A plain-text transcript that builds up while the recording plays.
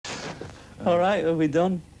All right, are we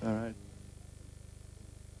done? All right.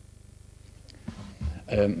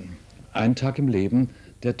 Ein Tag im Leben,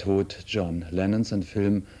 der Tod John Lennons, ein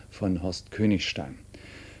Film von Horst Königstein.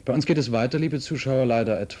 Bei uns geht es weiter, liebe Zuschauer,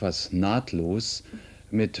 leider etwas nahtlos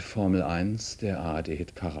mit Formel 1 der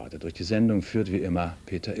ARD-Hitparade. Durch die Sendung führt wie immer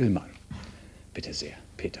Peter Illmann. Bitte sehr,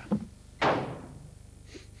 Peter.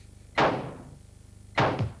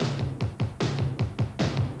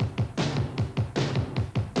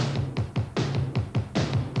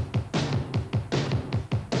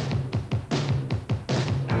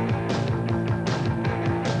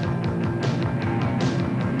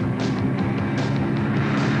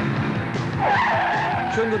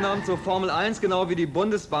 Schönen guten Abend zur Formel 1. Genau wie die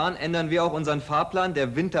Bundesbahn ändern wir auch unseren Fahrplan.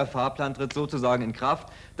 Der Winterfahrplan tritt sozusagen in Kraft.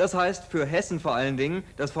 Das heißt für Hessen vor allen Dingen,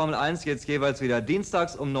 dass Formel 1 jetzt jeweils wieder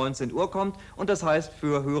dienstags um 19 Uhr kommt. Und das heißt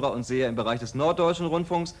für Hörer und Seher im Bereich des Norddeutschen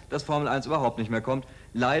Rundfunks, dass Formel 1 überhaupt nicht mehr kommt.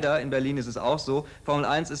 Leider, in Berlin ist es auch so, Formel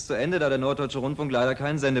 1 ist zu Ende, da der Norddeutsche Rundfunk leider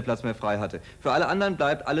keinen Sendeplatz mehr frei hatte. Für alle anderen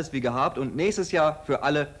bleibt alles wie gehabt und nächstes Jahr für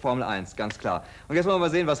alle Formel 1, ganz klar. Und jetzt wollen wir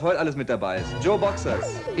mal sehen, was heute alles mit dabei ist. Joe Boxers,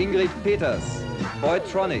 Ingrid Peters,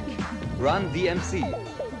 Boytronic, Run DMC,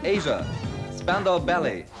 Asia, Spandau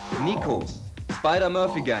Ballet, Nico, Spider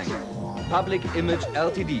Murphy Gang, Public Image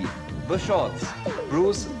Ltd, The Shorts,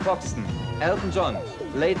 Bruce Foxton, Elton John,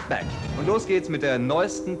 Laid Back. Und los geht's mit der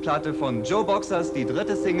neuesten Platte von Joe Boxers, die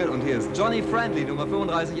dritte Single. Und hier ist Johnny Friendly, Nummer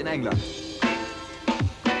 35 in England.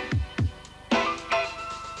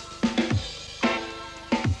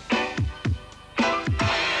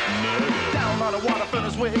 Down on the water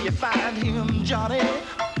furnace where you find him, Johnny.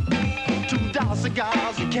 $2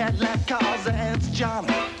 cigars and Cadillac cars, that's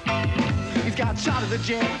Johnny. He's got shot of the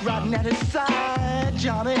jet riding at his side,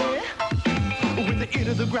 Johnny. With the ear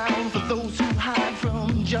to the ground for those who hide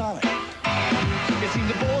from Johnny. It seems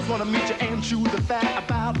the boys want to meet you and chew the fat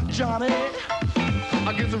about Johnny.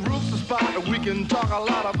 I guess the roof's the spot that we can talk a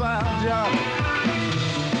lot about Johnny.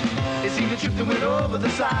 It seems the trip that went over the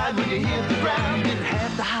side when you hit the ground, didn't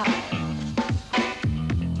have to hide.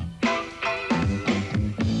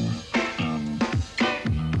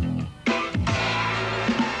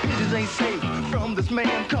 It ain't safe from this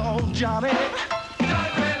man called Johnny.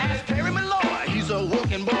 A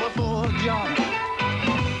working boy for Johnny.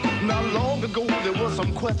 Not long ago there was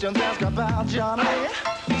some questions asked about Johnny.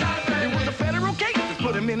 It was a federal case that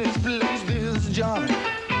put him in his place, this Johnny.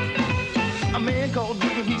 A man called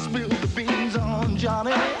Dugan, he spilled the beans on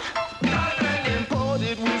Johnny.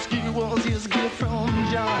 Imported whiskey was his gift from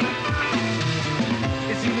Johnny.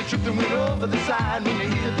 It seemed the trip that went over the side when he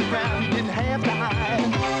hit the ground, he didn't have to hide.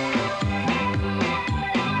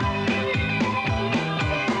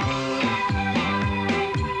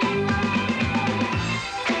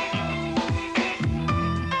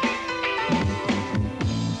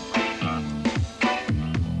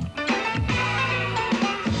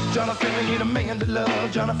 Johnny Philly ain't a man to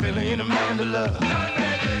love. Johnny Philly ain't a man to love.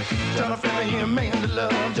 Johnny Philly ain't a man to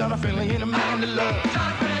love. Johnny Philly ain't a man to love.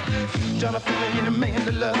 Johnny Philly ain't a man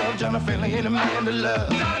to love. Johnny Philly ain't a man to love.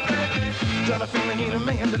 Johnny Philly ain't a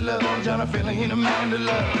man to love. Johnny Philly ain't a man to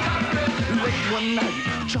love. Late one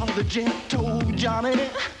night, Charlie the Gent told Johnny,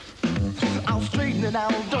 I'll straighten it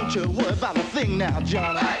out. Don't you worry about a thing now,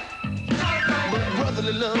 Johnny. But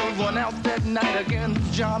brotherly love won out that night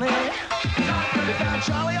against Johnny. They found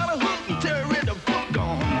Charlie on a hook and tear the book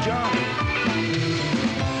on Johnny.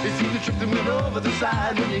 It seemed the trip that went over the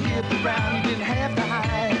side when you hit the ground, you didn't have to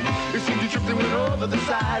hide. It seemed the trip that went over the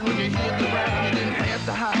side when you hit the ground, you didn't have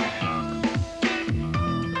to hide.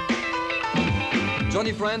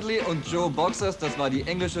 Johnny Friendly und Joe Boxers, das war die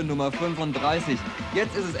englische Nummer 35.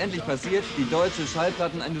 Jetzt ist es endlich passiert, die deutsche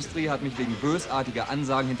Schallplattenindustrie hat mich wegen bösartiger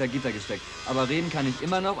Ansagen hinter Gitter gesteckt. Aber reden kann ich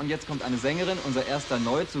immer noch und jetzt kommt eine Sängerin, unser erster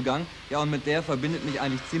Neuzugang. Ja, und mit der verbindet mich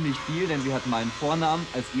eigentlich ziemlich viel, denn sie hat meinen Vornamen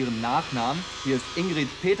als ihren Nachnamen. Hier ist Ingrid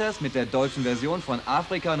Peters mit der deutschen Version von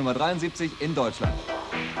Afrika Nummer 73 in Deutschland.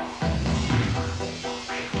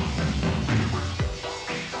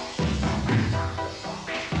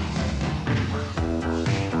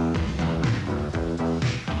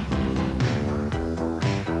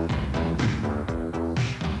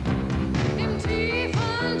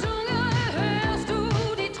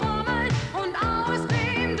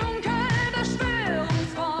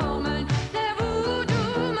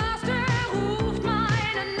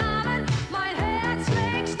 Mein Herz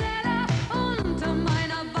schlägt schneller unter mein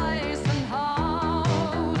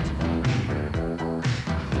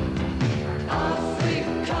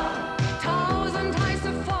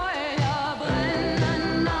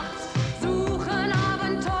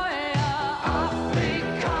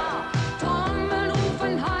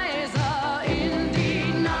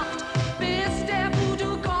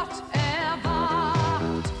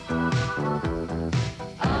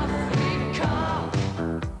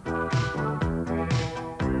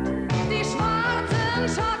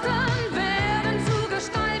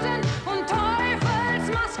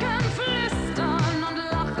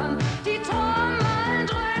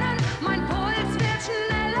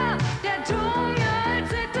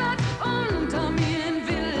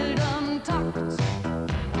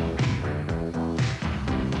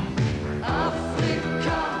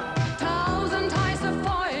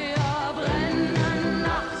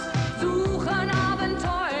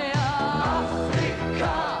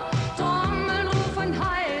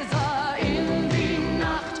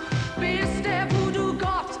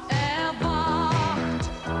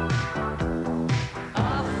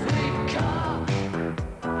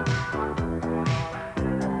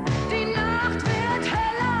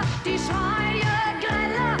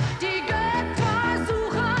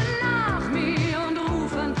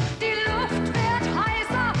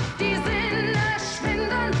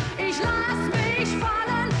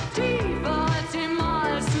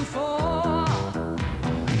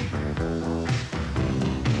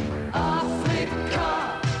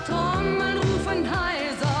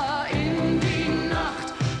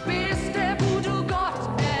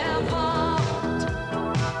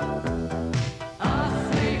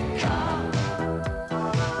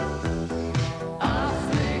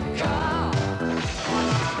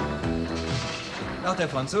Nach der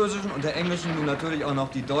französischen und der englischen nun natürlich auch noch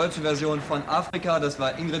die deutsche Version von Afrika. Das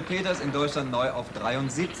war Ingrid Peters, in Deutschland neu auf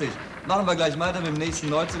 73. Machen wir gleich weiter mit dem nächsten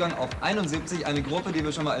Neuzugang auf 71. Eine Gruppe, die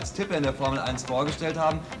wir schon mal als Tippe in der Formel 1 vorgestellt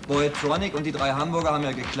haben. Boytronic, und die drei Hamburger haben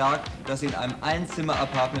ja geklagt, dass sie in einem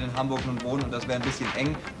Einzimmer-Apartment in Hamburg nun wohnen und das wäre ein bisschen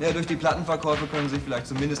eng. Ja, durch die Plattenverkäufe können sie sich vielleicht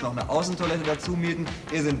zumindest noch eine Außentoilette dazu mieten.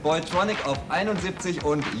 Hier sind Boytronic auf 71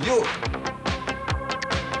 und You!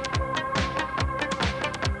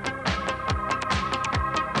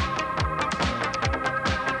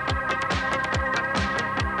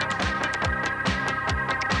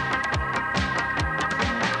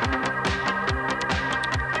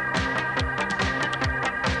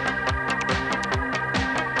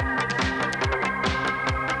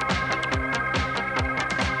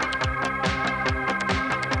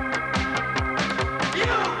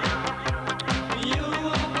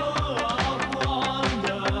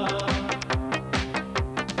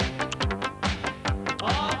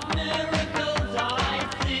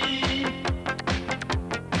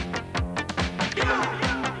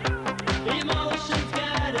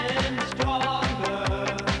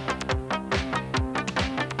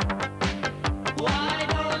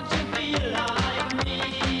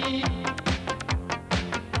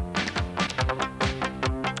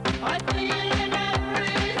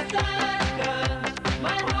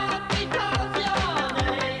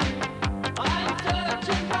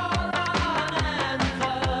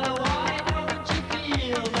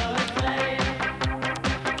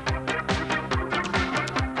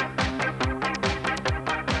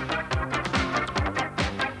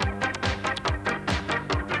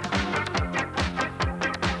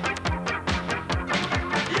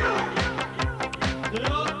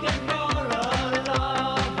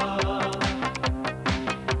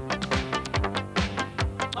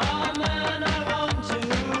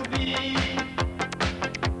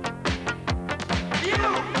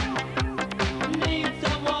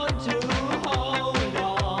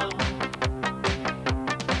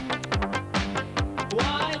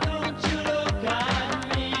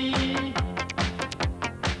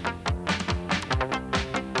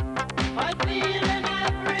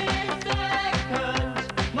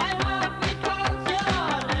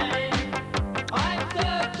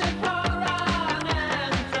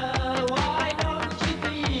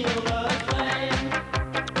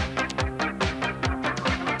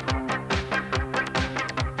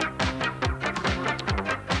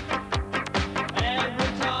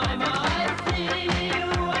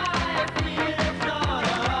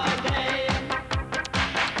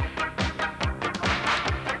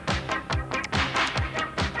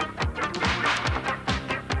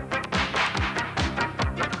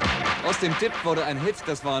 Aus dem Tipp wurde ein Hit,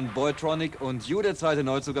 das waren Boytronic und You, der zweite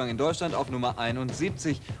Neuzugang in Deutschland auf Nummer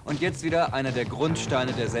 71. Und jetzt wieder einer der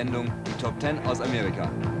Grundsteine der Sendung, die Top 10 aus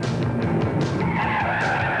Amerika.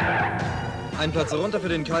 Ein Platz runter für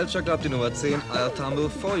den Culture Club, die Nummer 10, I'll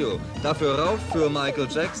Tumble For You. Dafür rauf für Michael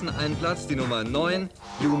Jackson, ein Platz, die Nummer 9,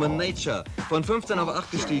 Human Nature. Von 15 auf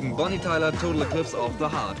 8 gestiegen, Bonnie Tyler, Total Eclipse of the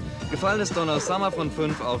Heart. Gefallen ist Donna Summer von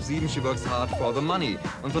 5 auf 7, She Works Hard for the Money.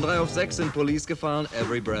 Und von 3 auf 6 sind Police gefallen,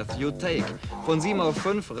 Every Breath You Take. Von 7 auf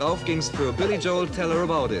 5 rauf ging's für Billy Joel, Tell Her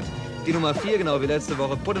About It. Die Nummer 4, genau wie letzte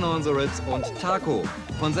Woche, Put It On the Ritz und Taco.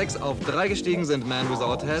 Von 6 auf 3 gestiegen sind Man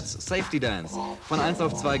Without Hats, Safety Dance. Von 1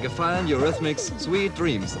 auf 2 gefallen, Eurythmics, Sweet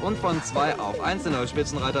Dreams. Und von 2 auf 1 der neue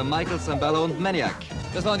Spitzenreiter, Michael Sambello und Maniac.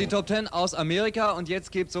 Das waren die Top 10 aus Amerika und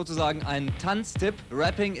jetzt gibt es sozusagen einen Tanztipp.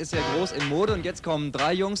 Rapping ist ja groß in Mode und jetzt kommen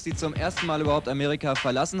 3 Jungs, die zum ersten Mal überhaupt Amerika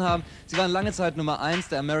verlassen haben. Sie waren lange Zeit Nummer 1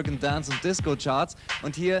 der American Dance und Disco Charts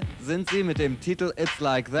und hier sind sie mit dem Titel It's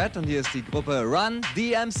Like That und hier ist die Gruppe Run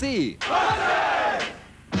DMC.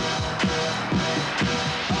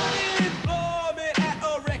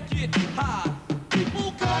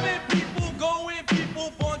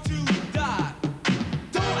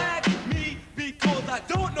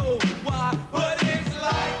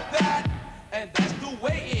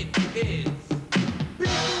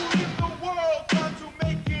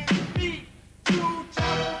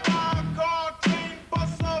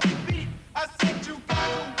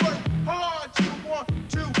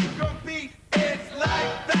 It's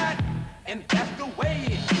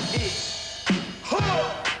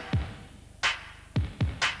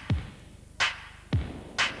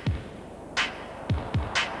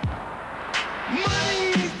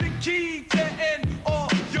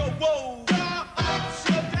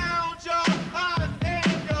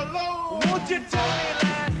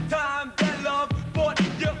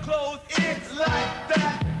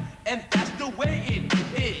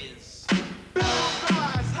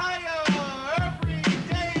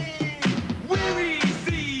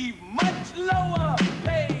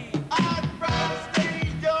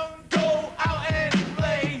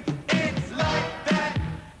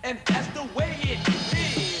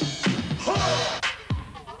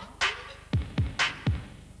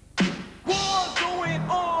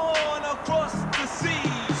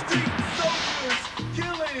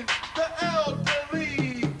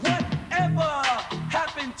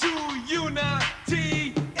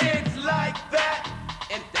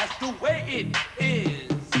it is.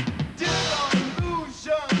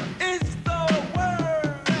 Disillusion is the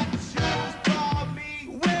word that's used by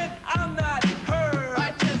me when I'm not heard.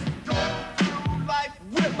 I just go through life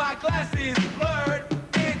with my glasses blurred.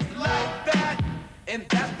 It's like that, and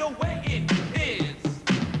that's the way it is.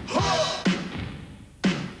 Huh.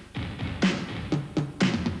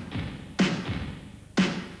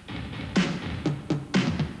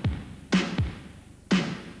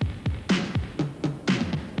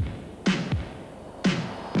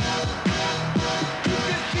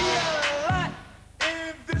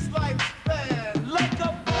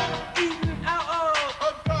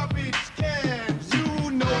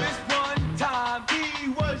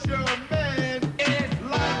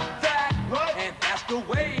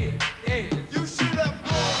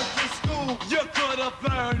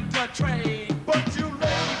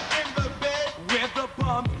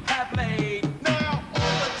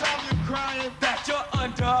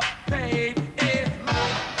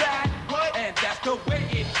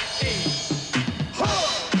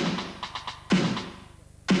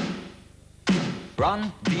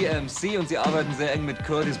 Und sie arbeiten sehr eng mit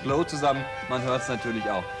Curtis Blow zusammen, man hört es natürlich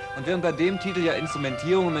auch. Und während bei dem Titel ja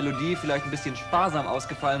Instrumentierung und Melodie vielleicht ein bisschen sparsam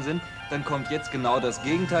ausgefallen sind, dann kommt jetzt genau das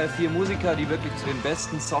Gegenteil. 4 Musiker, die wirklich zu den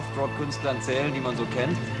besten Softrock-Künstlern zählen, die man so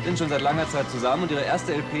kennt, sind schon seit langer Zeit zusammen und ihre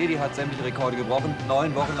erste LP, die hat sämtliche Rekorde gebrochen,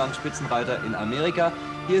 9 Wochen lang Spitzenreiter in Amerika.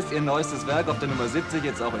 Hier ist ihr neuestes Werk auf der Nummer 70,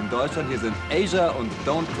 jetzt auch in Deutschland. Hier sind Asia und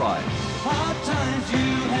Don't Cry. Hard times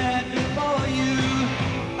you had before you,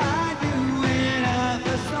 I knew when I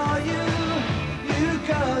first saw you. You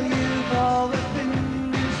go, you've always been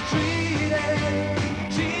mistreated,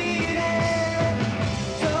 cheated.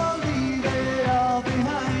 So leave it all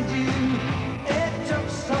behind you. It took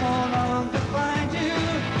so long to find you.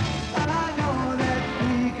 I know that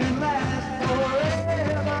we can last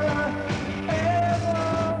forever,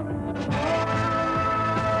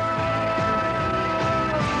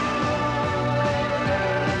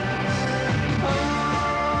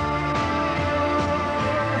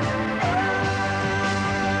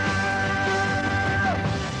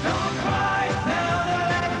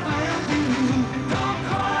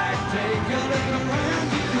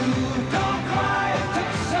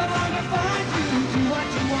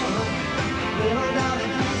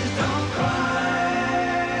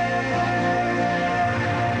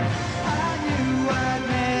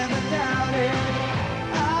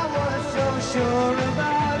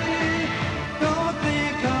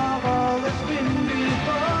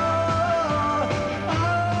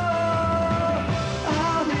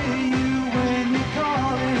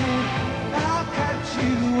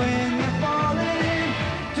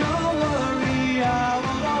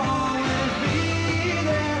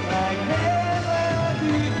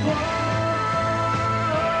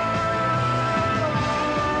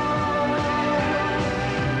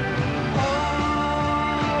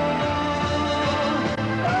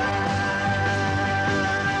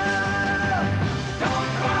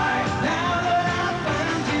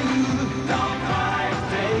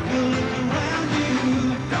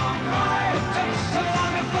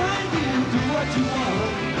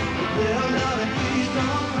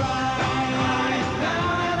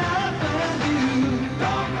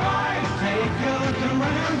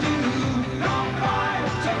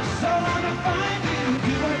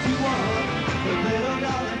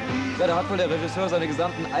 Ja, da hat wohl der Regisseur seine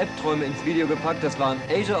gesamten Albträume ins Video gepackt. Das waren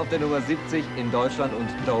Asia auf der Nummer 70 in Deutschland und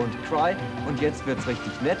Don't Cry. Und jetzt wird's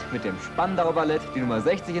richtig nett mit dem Spandauer Ballett, die Nummer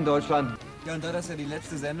 60 in Deutschland. Ja, und da das ja die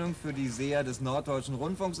letzte Sendung für die Seher des Norddeutschen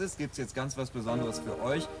Rundfunks ist, gibt's jetzt ganz was Besonderes für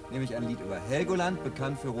euch, nämlich ein Lied über Helgoland,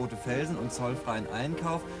 bekannt für rote Felsen und zollfreien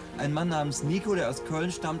Einkauf. Ein Mann namens Nico, der aus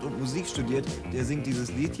Köln stammt und Musik studiert, der singt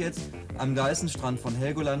dieses Lied jetzt am Geißenstrand von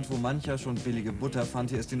Helgoland, wo mancher schon billige Butter fand.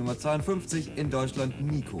 Hier ist die Nummer 52 in Deutschland,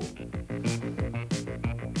 Nico.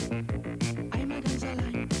 einmal ganz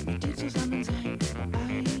allein mit dir zusammen sein,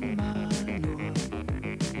 einmal nur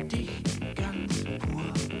dich ganz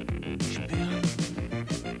pur spüren.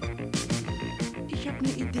 Ich hab ne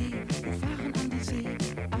Idee, wir fahren an die See,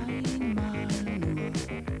 einmal nur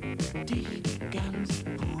dich ganz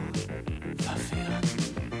pur verführen.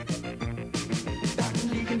 Dann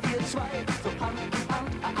liegen wir zwei so Hand in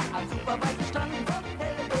Hand am super weißen Strand von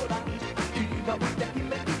Helgoland. Über uns der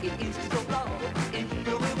Himmel ist so blau. Ich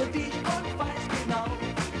berühre dich und weiß genau,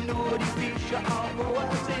 nur die Fische auf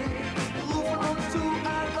hoher See rufen uns zu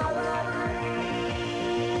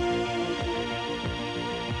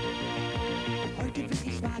Heute will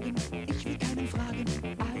ich wagen,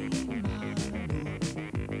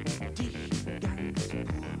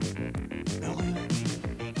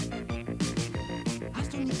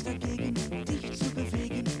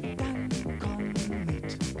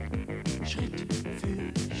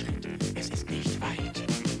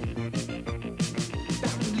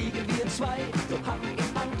 zwei, so Hand in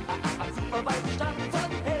Hand, am superweiten Strand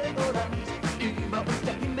von Helgoland. Über uns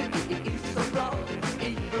der Himmel ist so blau,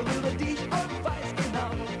 ich berühre dich und weiß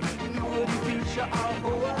genau, nur die Viecher auf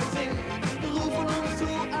hoher See rufen uns zu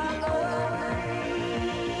Ahoi.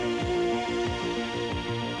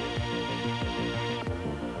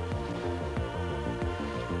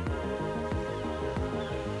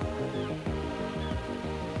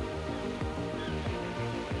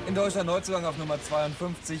 In Deutschland Neuzugang auf Nummer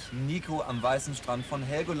 52, Nico am weißen Strand von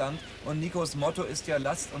Helgoland. Und Nikos Motto ist ja,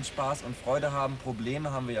 lasst uns Spaß und Freude haben,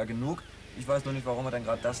 Probleme haben wir ja genug. Ich weiß nur nicht, warum er dann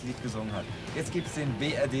gerade das Lied gesungen hat. Jetzt gibt's den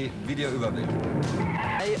BRD Videoüberblick.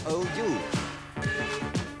 IOU.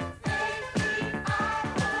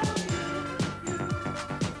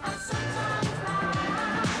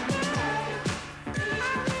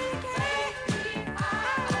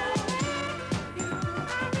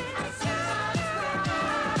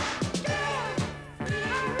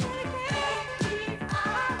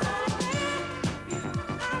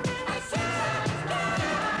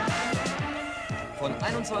 Von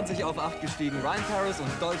 21 auf 8 gestiegen, Ryan Paris und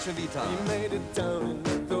Dolce Vita. You made it down in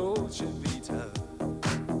the Dolce Vita.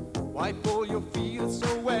 Wipe all your fears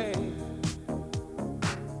away.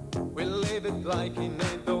 We'll live it like in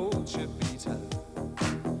a Dolce Vita.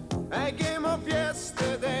 A game of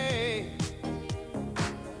yesterday.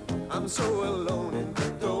 I'm so alone in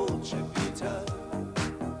the Dolce Vita.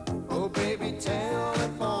 Oh baby,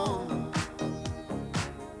 telephone.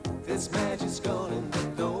 This magic's gone in the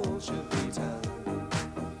Dolce Vita.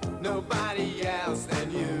 Nobody else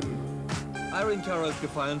than you. Irene Cara ist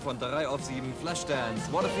gefallen von 3 auf 7, Flashdance,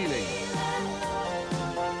 What a Feeling.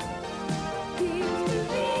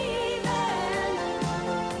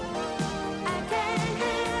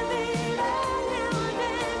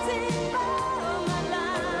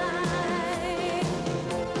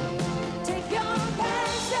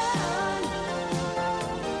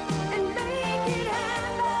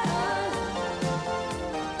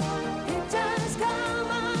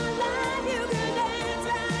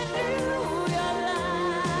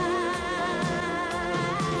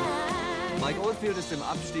 Mike Oldfield ist im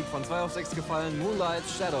Abstieg von 2 auf 6 gefallen, Moonlight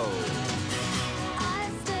Shadow.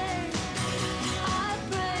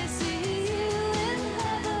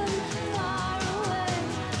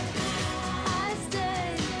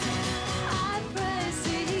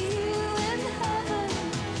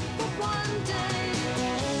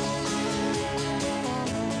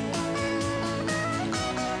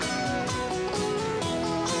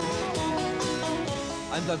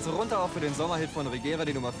 Ein Platz runter auch für den Sommerhit von Regera,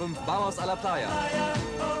 die Nummer 5, Vamos a la Playa.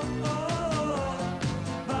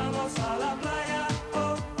 Vamos a la playa,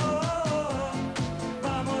 oh, oh, oh.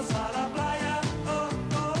 Vamos a la playa, oh,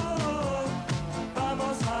 oh, oh.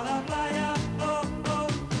 Vamos a la playa, oh, oh.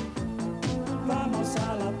 Vamos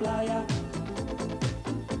a la playa.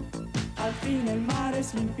 Al fin el mar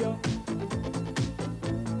es limpio.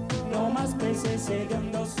 No más peces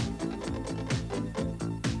hediondos.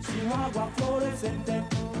 Sino agua fluorescente.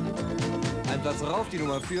 Ein Platz rauf, die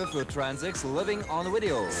Nummer 4 für Transix, Living on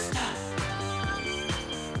Video.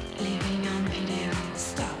 Living on video.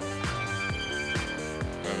 Stop.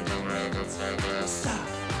 Stop.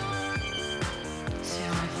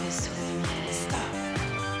 Sur un vaisseau de lumière. Stop.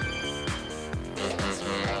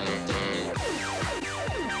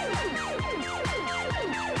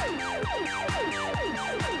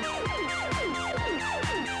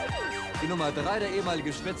 Die Nummer 3, der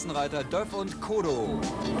ehemalige Spitzenreiter Döff und Kodo. Und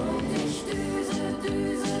ich düse,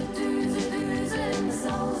 düse, düse, düse im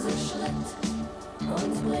Sauseschritt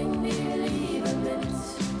und bring die Liebe mit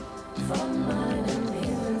von meinem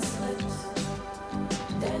Himmelsritt.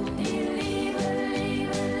 Denn die Liebe,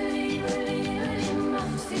 Liebe, Liebe, Liebe, die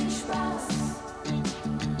macht viel Spaß.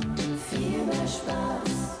 Viel mehr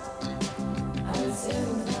Spaß als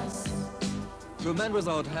irgendwas. Für Men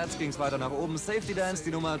Without Hats ging es weiter nach oben, Safety Dance, die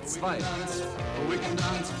Nummer 2. We can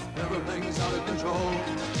dance, everything's out of control.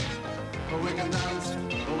 We can dance,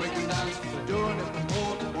 we're doing it from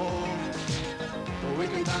pole to pole. We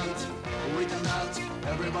can dance,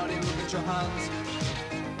 everybody look at your hands.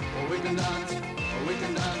 We can dance,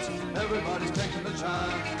 everybody's taking the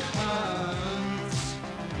chance.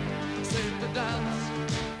 Safe to dance,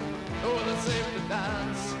 oh it's safe to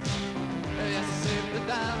dance. Yes, it's safe to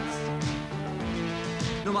dance.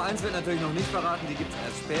 Nummer 1 wird natürlich noch nicht verraten, die gibt es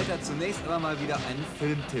erst später. Zunächst aber mal wieder einen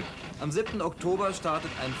Filmtipp. Am 7. Oktober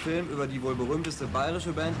startet ein Film über die wohl berühmteste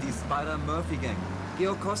bayerische Band, die Spider-Murphy Gang.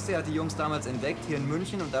 Georg Koste hat die Jungs damals entdeckt, hier in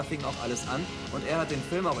München, und da fing auch alles an. Und er hat den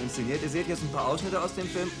Film auch inszeniert. Ihr seht jetzt ein paar Ausschnitte aus dem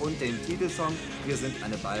Film und den Titelsong. Wir sind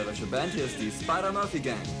eine bayerische Band, hier ist die Spider-Murphy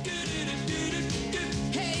Gang.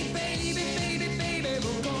 Hey baby, baby, baby,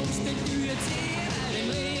 wo kommst du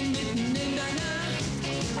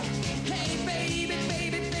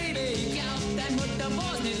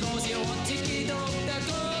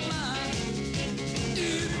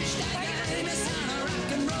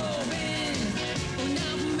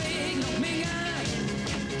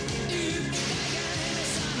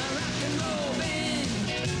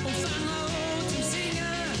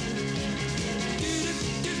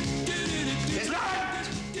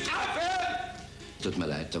Tut mir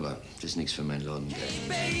leid, aber das ist nichts für meinen Laden. Gell?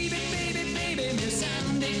 Baby, baby, baby, wir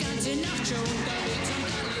sind die ganze Nacht schon unterwegs und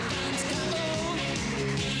alle ganz K.O.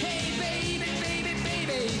 Hey, baby, baby,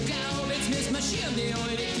 baby, ich glaub, jetzt müssen wir schieren, die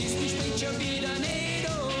alte Kiste springt schon wieder nicht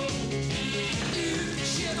an.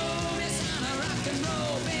 Schiebo, wir sind ein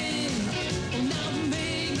Rock'n'Roll-Band und auf dem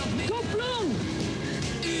Weg noch mit Kupplung.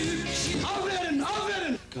 Aufhören,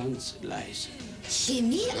 aufhören! Ganz leise.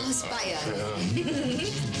 Chemie aus Bayern. Wir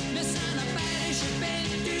sind eine bayerische Band.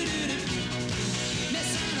 Wir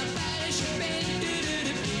sind eine bayerische Band.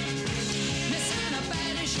 Wir sind eine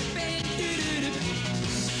bayerische Band.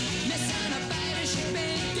 Wir sind eine bayerische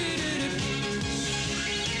Band.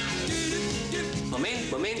 Moment,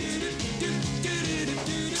 Moment.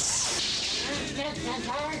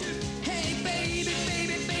 Hey baby,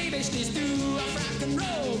 baby, baby, stehst du auf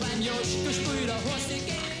Rock'n'Roll beim Joschko spielt der Horst die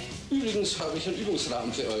Gang. Übrigens habe ich einen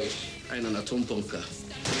Übungsraum für euch. Einen Atombunker. Ja,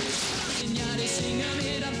 die singen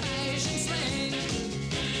mit einem bayerischen Slang.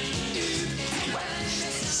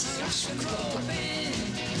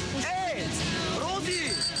 Hey,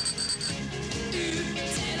 Rudi!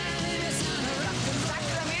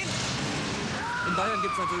 In Bayern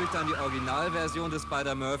gibt es natürlich dann die Originalversion des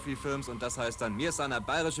Spider-Murphy-Films und das heißt dann, wir sind eine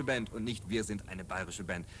bayerische Band und nicht wir sind eine bayerische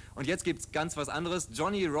Band. Und jetzt gibt's ganz was anderes.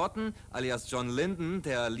 Johnny Rotten, alias John Lydon,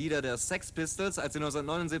 der Leader der Sex Pistols, als sie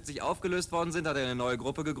 1979 aufgelöst worden sind, hat er eine neue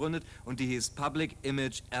Gruppe gegründet und die hieß Public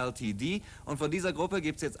Image Ltd. Und von dieser Gruppe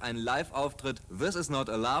gibt's jetzt einen Live-Auftritt. This is not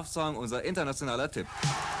a love song, unser internationaler Tipp.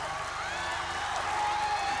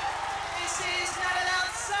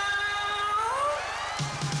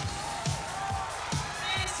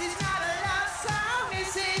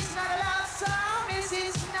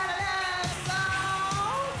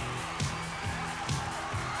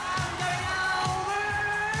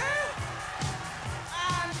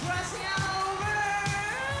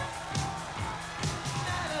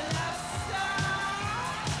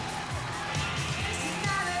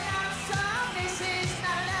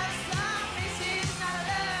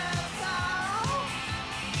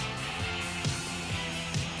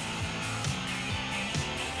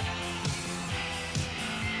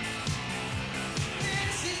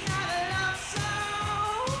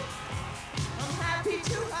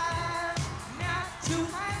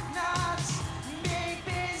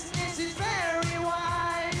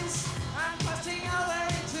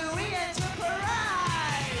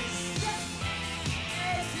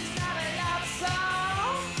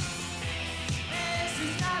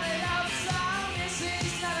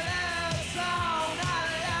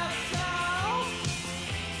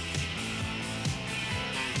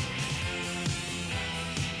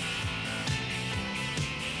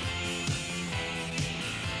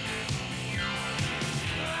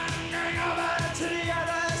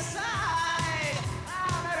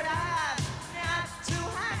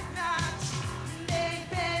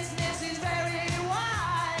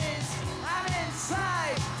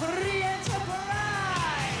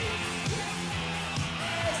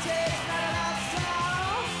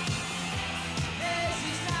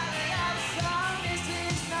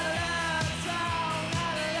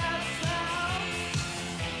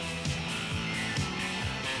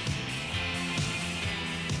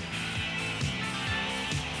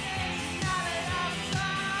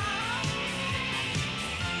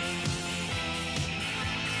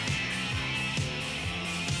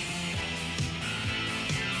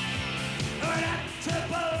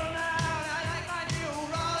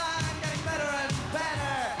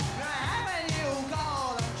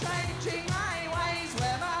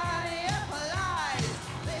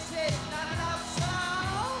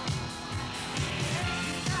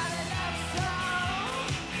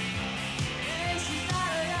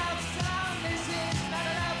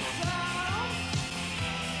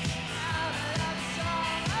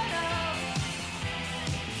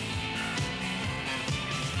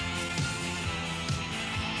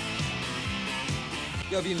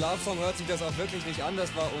 Ja, wie ein Love-Song hört sich das auch wirklich nicht an.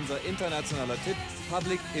 Das war unser internationaler Tipp,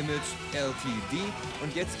 Public Image Ltd.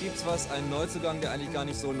 Und jetzt gibt's einen Neuzugang, der eigentlich gar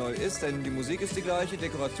nicht so neu ist, denn die Musik ist die gleiche,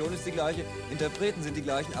 Dekoration ist die gleiche, Interpreten sind die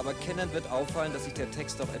gleichen, aber Kennern wird auffallen, dass sich der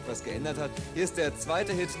Text doch etwas geändert hat. Hier ist der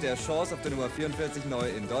zweite Hit der Chance auf der Nummer 44 neu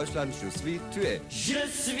in Deutschland, Je suis tu es. Je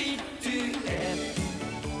suis tu es.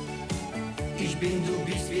 Ich bin, du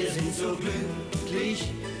bist, wir sind so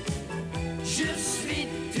glücklich. Je suis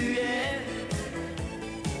tu es.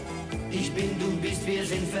 Ich bin, du bist, wir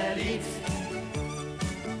sind verliebt.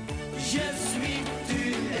 Je suis tu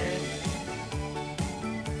es.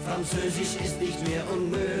 Französisch ist nicht mehr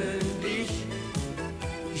unmöglich.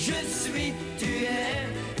 Je suis tu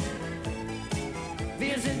es.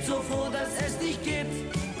 Wir sind so froh, dass es dich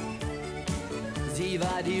gibt.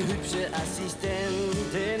 war die hübsche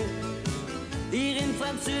Assistentin, ihren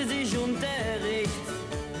Französischunterricht.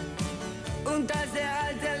 Und als der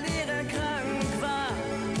alte Lehrer krank war,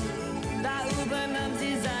 da übernahm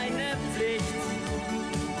sie seine Pflicht.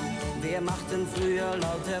 Wir machten früher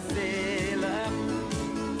lauter Fehler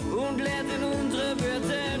und lernten unsere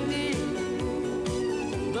Wörter nie.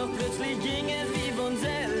 Doch plötzlich ging es wie von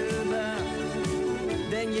selber,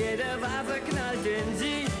 denn jeder war verknallt in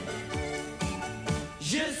sie.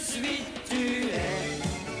 Je suis, tu es.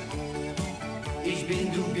 Ich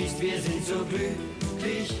bin, du bist, wir sind so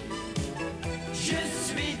glücklich. Je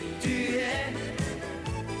suis, tu es.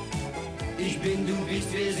 Ich bin, du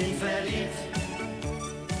bist, wir sind verliebt.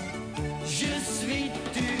 Je suis,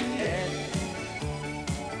 tu es.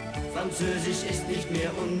 Französisch ist nicht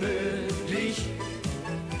mehr unmöglich.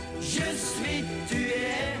 Je suis, tu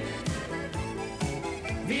es.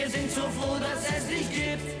 Wir sind so froh, dass es dich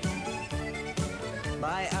gibt.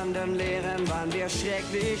 Bei anderen Lehrern waren wir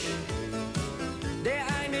schrecklich. Der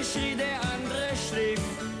eine schrie, der andere schlief.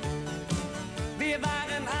 Wir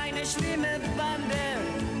waren eine schlimme Bande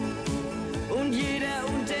und jeder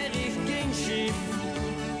Unterricht ging schief.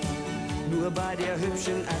 Nur bei der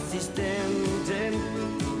hübschen Assistentin,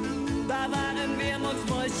 da waren wir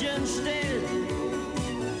mucksmäuschenstill.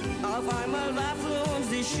 Auf einmal war für uns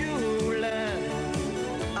die Schule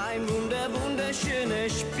ein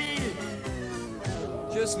wunderschönes Spiel.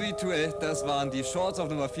 Je suis tu es, das waren die Shorts auf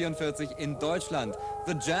Nummer 44 in Deutschland.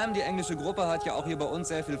 The Jam, die englische Gruppe, hat ja auch hier bei uns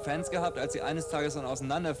sehr viele Fans gehabt, als sie eines Tages dann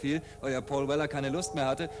auseinanderfiel, weil ja Paul Weller keine Lust mehr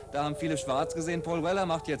hatte. Da haben viele schwarz gesehen. Paul Weller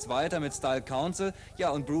macht jetzt weiter mit Style Council. Ja,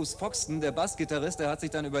 und Bruce Foxton, der Bassgitarrist, der hat sich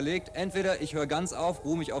dann überlegt, entweder ich höre ganz auf,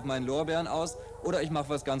 ruhe mich auf meinen Lorbeeren aus, oder ich mache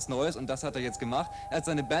was ganz Neues, und das hat er jetzt gemacht. Er hat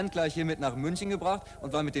seine Band gleich hier mit nach München gebracht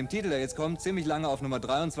und war mit dem Titel, der jetzt kommt, ziemlich lange auf Nummer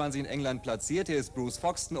 23 in England platziert. Hier ist Bruce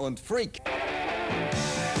Foxton und Freak.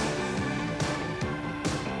 Hey!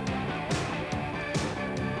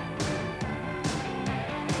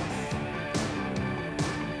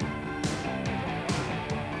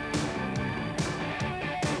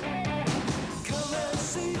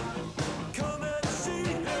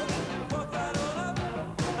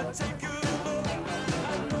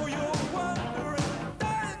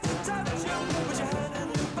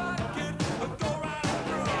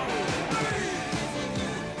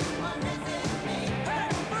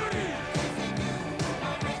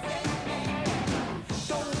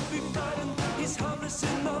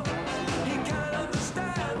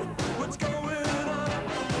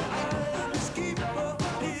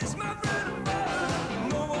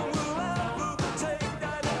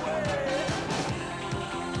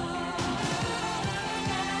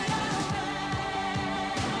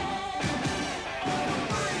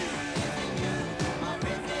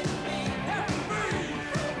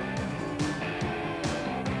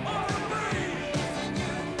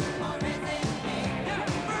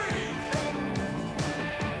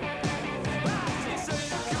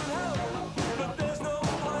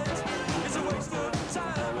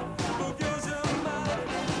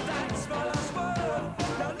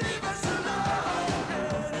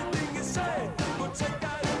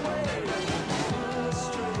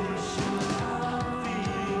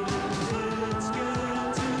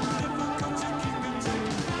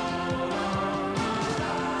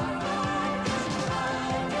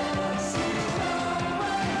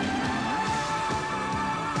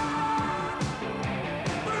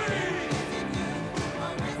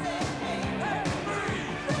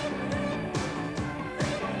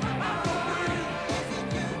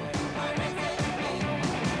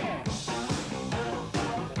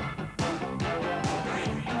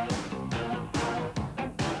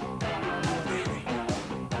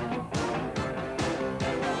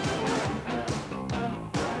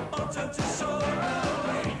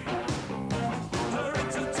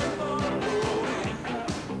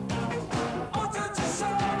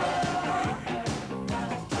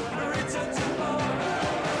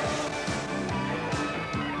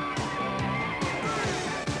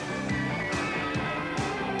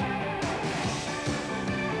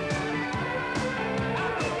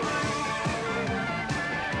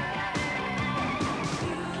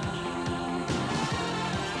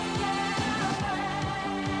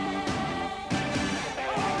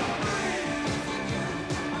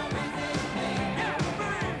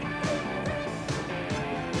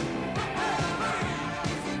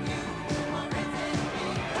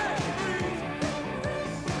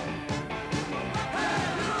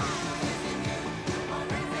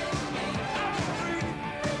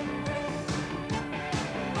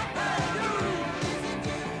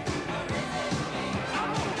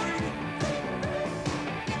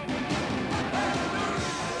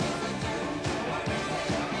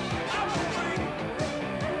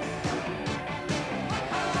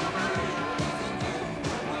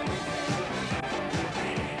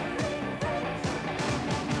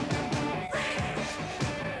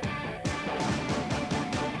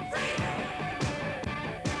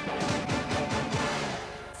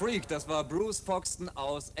 Freak, das war Bruce Foxton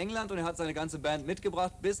aus England und er hat seine ganze Band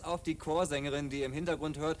mitgebracht, bis auf die Chorsängerin, die ihr im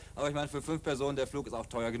Hintergrund hört. Aber ich meine, für 5 Personen, der Flug ist auch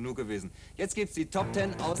teuer genug gewesen. Jetzt gibt's die Top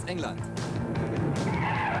 10 aus England.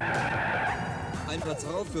 Ein Platz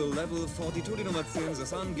rauf für Level 42, die Nummer 10, The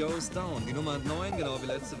Sun Goes Down. Die Nummer 9, genau wie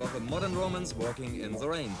letzte Woche, Modern Romance, Walking in the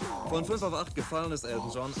Rain. Von 5 auf 8 gefallen ist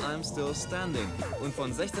Elton John, I'm Still Standing. Und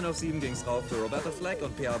von 16 auf 7 ging's rauf für Roberta Flack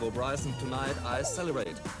und Peabo Bryson, Tonight I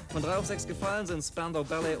Celebrate. Von 3 auf 6 gefallen sind Spandau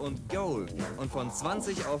Ballet und Gold. Und von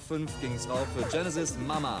 20 auf 5 ging's rauf für Genesis,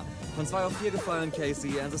 Mama. Von 2 auf 4 gefallen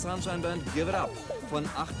Casey and the Sunshine Band, Give It Up. Von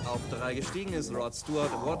 8 auf 3 gestiegen ist Rod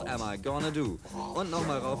Stewart, What Am I Gonna Do? Und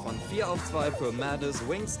nochmal rauf von 4 auf 2 für Madness,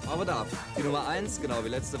 Wings of a Dove. Die Nummer 1, genau wie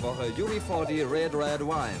letzte Woche, UB40, Red Red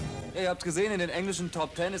Wine. Ja, ihr habt gesehen, in den englischen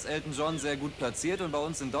Top 10 ist Elton John sehr gut platziert und bei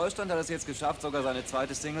uns in Deutschland hat er es jetzt geschafft, sogar seine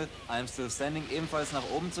zweite Single, I'm Still Standing, ebenfalls nach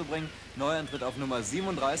oben zu bringen. Neuantritt auf Nummer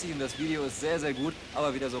 37 und das Video ist sehr, sehr gut,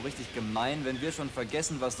 aber wieder so richtig gemein. Wenn wir schon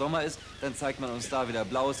vergessen, was Sommer ist, dann zeigt man uns da wieder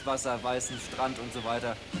blaues Wasser, weißen Strand und so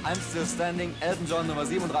weiter. I'm Still Standing, Elton John Nummer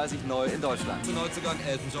 37, neu in Deutschland. Zu Neuzugang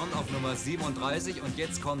Elton John auf Nummer 37 und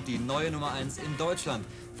jetzt kommt die neue Nummer 1 in Deutschland.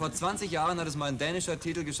 Vor 20 Jahren hat es mal ein dänischer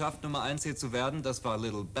Titel geschafft, Nummer 1 hier zu werden. Das war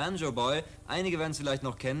Little Banjo Boy. Einige werden es vielleicht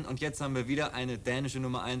noch kennen. Und jetzt haben wir wieder eine dänische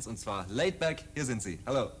Nummer 1 und zwar Laid Back. Hier sind sie.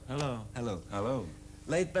 Hello. Hello. Hello. Hello.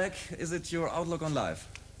 Laid Back, is it your outlook on life?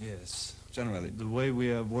 Yes. Generally. The way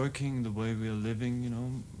we are working, the way we are living, you know,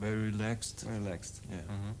 very relaxed. Very relaxed. Yeah.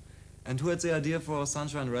 And who had the idea for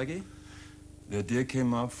Sunshine Reggae? The idea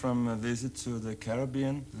came up from a visit to the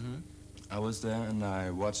Caribbean. I was there and I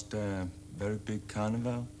watched a very big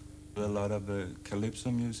carnival with a lot of calypso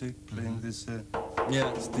music playing this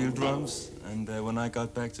steel drums. And when I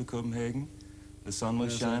got back to Copenhagen, the sun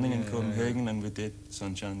was shining in Copenhagen and we did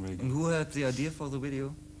Sunshine Reggae. And who had the idea for the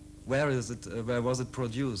video? Where is it? Where was it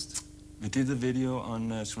produced? We did the video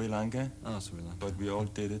on Sri Lanka. Oh, Sri Lanka. But we all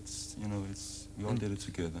did it, you know, we all did it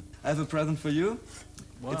together. I have a present for you.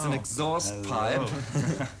 Wow. It's an exhaust Hello. pipe.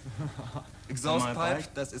 Exhaust My pipe,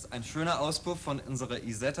 bike? das ist ein schöner Auspuff von unserer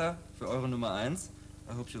Isetta für eure Nummer 1.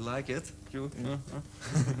 I hope you like it.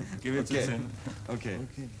 Give it to Tim. Okay.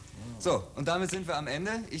 So, und damit sind wir am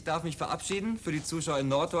Ende. Ich darf mich verabschieden für die Zuschauer in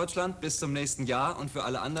Norddeutschland bis zum nächsten Jahr und für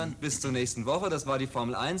alle anderen bis zur nächsten Woche. Das war die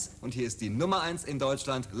Formel 1 und hier ist die Nummer 1 in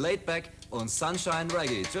Deutschland, Laid Back und Sunshine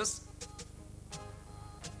Reggae. Tschüss.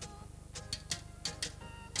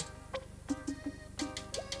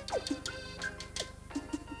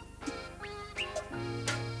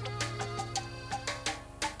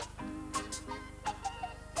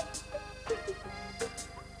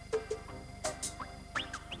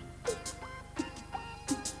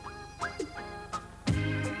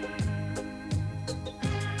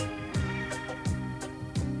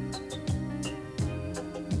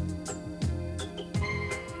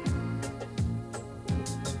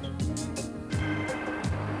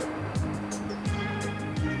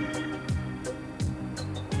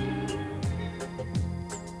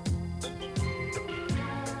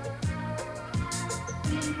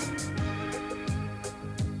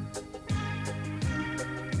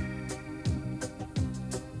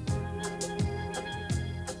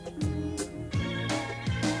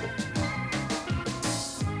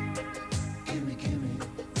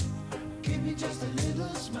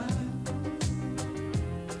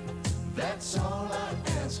 That's all I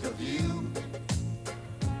ask of you.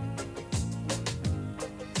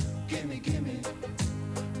 Give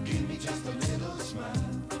me just a little smile.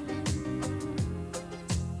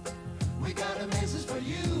 We got a message for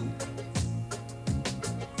you.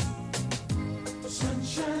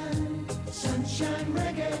 Sunshine, sunshine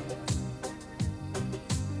reggae.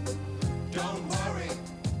 Don't worry,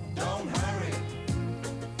 don't hurry.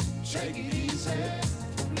 Take it easy.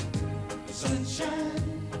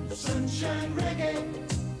 Sunshine, sunshine reggae.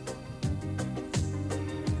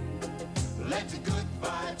 Let the good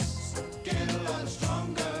vibes get a lot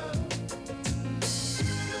stronger.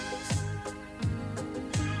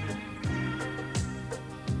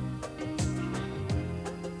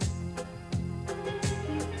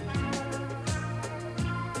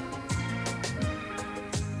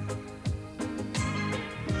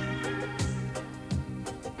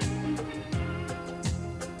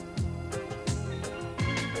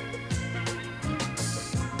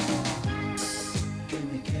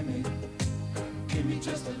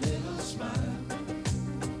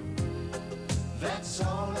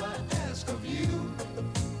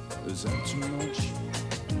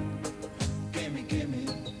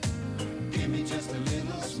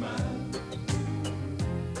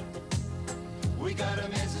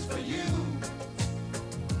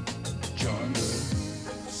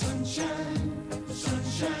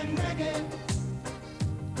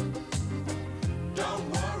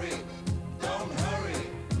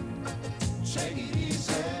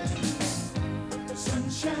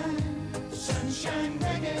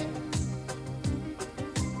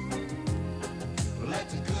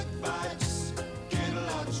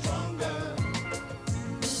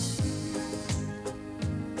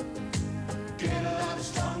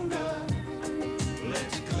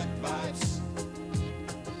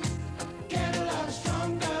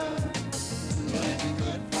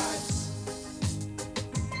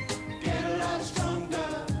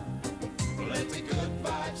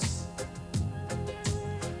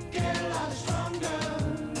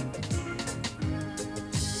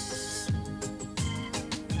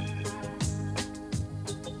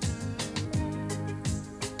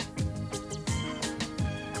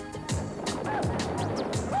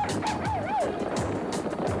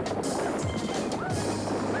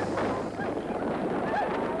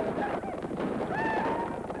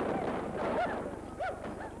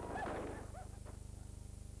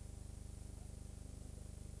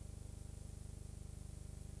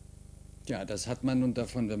 Ja, das hat man nun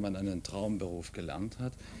davon, wenn man einen Traumberuf gelernt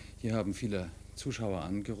hat. Hier haben viele Zuschauer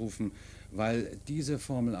angerufen, weil diese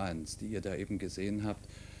Formel 1, die ihr da eben gesehen habt,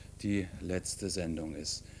 die letzte Sendung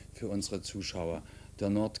ist für unsere Zuschauer der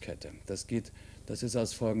Nordkette. Das ist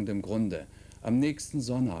aus folgendem Grunde. Am nächsten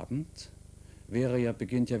Sonnabend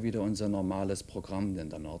beginnt ja wieder unser normales Programm in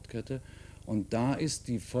der Nordkette. Und da ist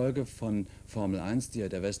die Folge von Formel 1, die ja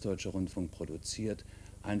der Westdeutsche Rundfunk produziert,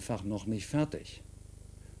 einfach noch nicht fertig.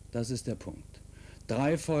 Das ist der Punkt.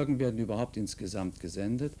 3 Folgen werden überhaupt insgesamt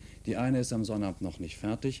gesendet. Die eine ist am Sonnabend noch nicht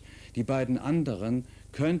fertig. Die beiden anderen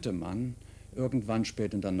könnte man irgendwann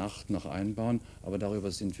spät in der Nacht noch einbauen, aber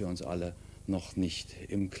darüber sind wir uns alle noch nicht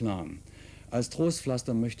im Klaren. Als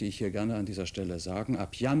Trostpflaster möchte ich hier gerne an dieser Stelle sagen,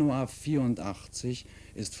 ab Januar 1984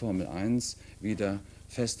 ist Formel 1 wieder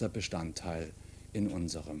fester Bestandteil in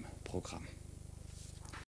unserem Programm.